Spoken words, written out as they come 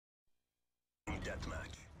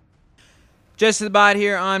Jessethebod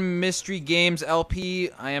here on Mystery Games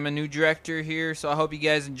LP. I am a new director here, so I hope you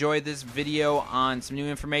guys enjoyed this video on some new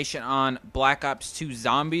information on Black Ops 2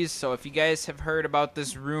 Zombies. So if you guys have heard about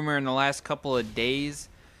this rumor in the last couple of days,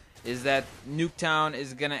 is that Nuketown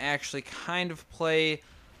is going to actually kind of play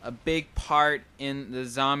a big part in the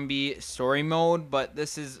zombie story mode, but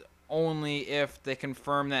this is only if they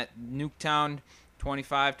confirm that Nuketown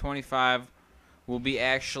 2525 will be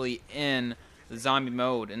actually in the zombie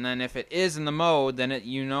mode. And then if it is in the mode, then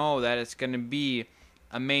you know that it's going to be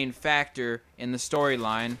a main factor in the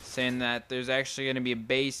storyline, saying that there's actually going to be a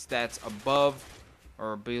base that's above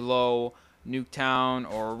or below Nuketown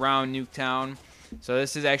or around Nuketown. So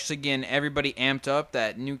this is actually getting everybody amped up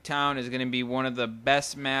that Nuketown is going to be one of the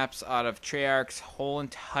best maps out of Treyarch's whole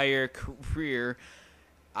entire career.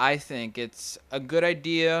 I think it's a good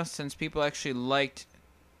idea since people actually liked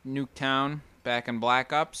Nuketown back in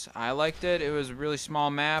Black Ops. I liked it. It was a really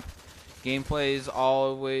small map. Gameplay's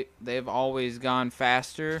they've always gone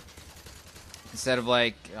faster instead of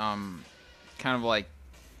like kind of like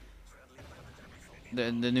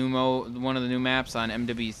the new one of the new maps on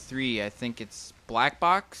MW3. I think it's Black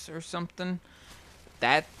Box or something.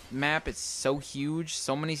 That map is so huge,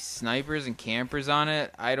 so many snipers and campers on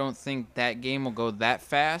it. I don't think that game will go that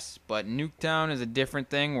fast, but Nuketown is a different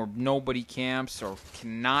thing where nobody camps or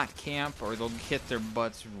cannot camp, or they'll get their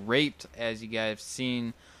butts raped, as you guys have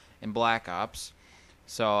seen in Black Ops.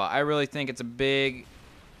 So I really think it's a big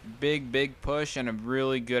push and a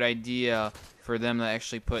really good idea for them to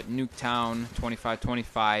actually put Nuketown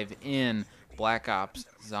 2525 in Black Ops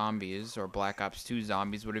Zombies, or Black Ops 2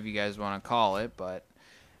 Zombies, whatever you guys want to call it. But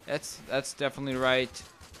that's definitely the right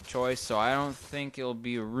choice. So I don't think it'll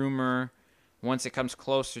be a rumor once it comes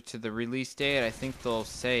closer to the release date. I think they'll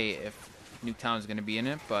say if Nuketown is going to be in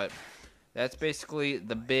it. But that's basically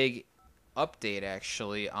the big update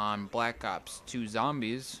actually on Black Ops 2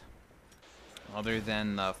 Zombies, other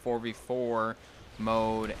than the 4v4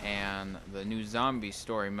 mode and the new zombie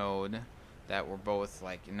story mode that were both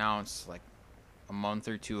like announced like a month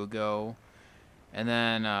or two ago. And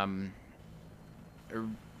then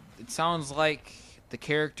it sounds like the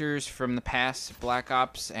characters from the past Black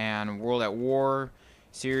Ops and World at War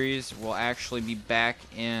series will actually be back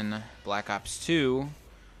in Black Ops 2.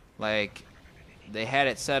 Like they had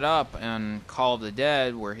it set up in Call of the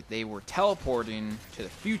Dead where they were teleporting to the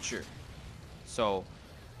future. So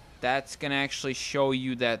that's going to actually show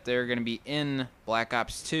you that they're going to be in Black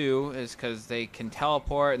Ops 2, is because they can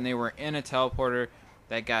teleport, and they were in a teleporter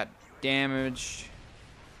that got damaged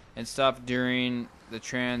and stuff during the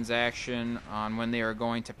transaction on when they were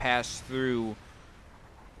going to pass through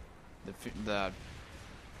the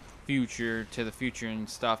future to the future and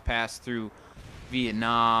stuff, pass through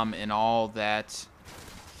Vietnam and all that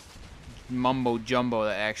mumbo jumbo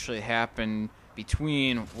that actually happened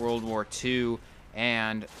between World War II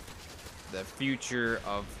and the future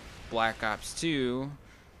of Black Ops 2.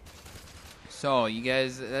 So you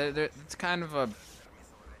guys, it's kind of a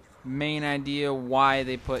main idea why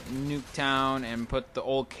they put Nuketown and put the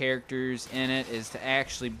old characters in it, is to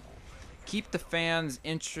actually keep the fans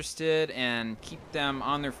interested and keep them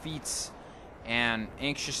on their feet and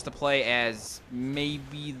anxious to play as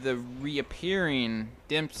maybe the reappearing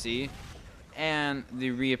Dempsey and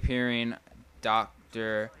the reappearing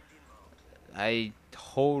Doctor. I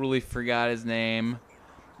totally forgot his name.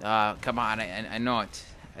 Come on, I know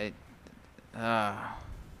it.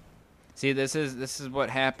 See, this is what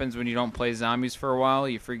happens when you don't play zombies for a while.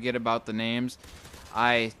 You forget about the names.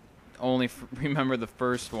 I only remember the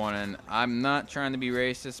first one, and I'm not trying to be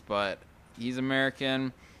racist, but he's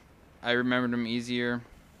American. I remembered him easier.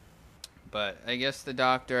 But I guess the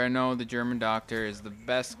Doctor, I know the German Doctor, is the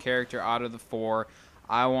best character out of the four.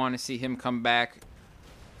 I want to see him come back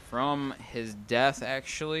from his death,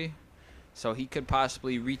 actually. So he could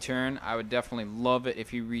possibly return. I would definitely love it if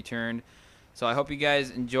he returned. So I hope you guys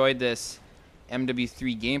enjoyed this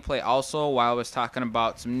MW3 gameplay also, while I was talking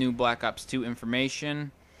about some new Black Ops 2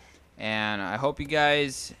 information. And I hope you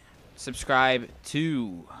guys subscribe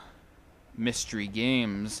to Mystery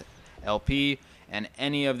Games LP and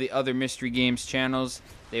any of the other Mystery Games channels.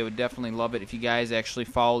 They would definitely love it if you guys actually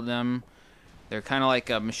followed them. They're kind of like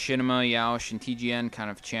a Machinima, Yaosh, and TGN kind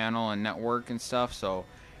of channel and network and stuff. So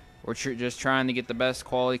we're just trying to get the best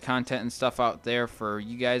quality content and stuff out there for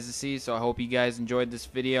you guys to see. So I hope you guys enjoyed this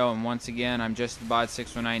video. And once again, I'm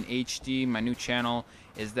Jessethebod619HD. My new channel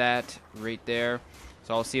is that right there.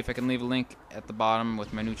 So I'll see if I can leave a link at the bottom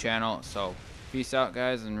with my new channel. So peace out,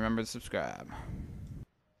 guys, and remember to subscribe.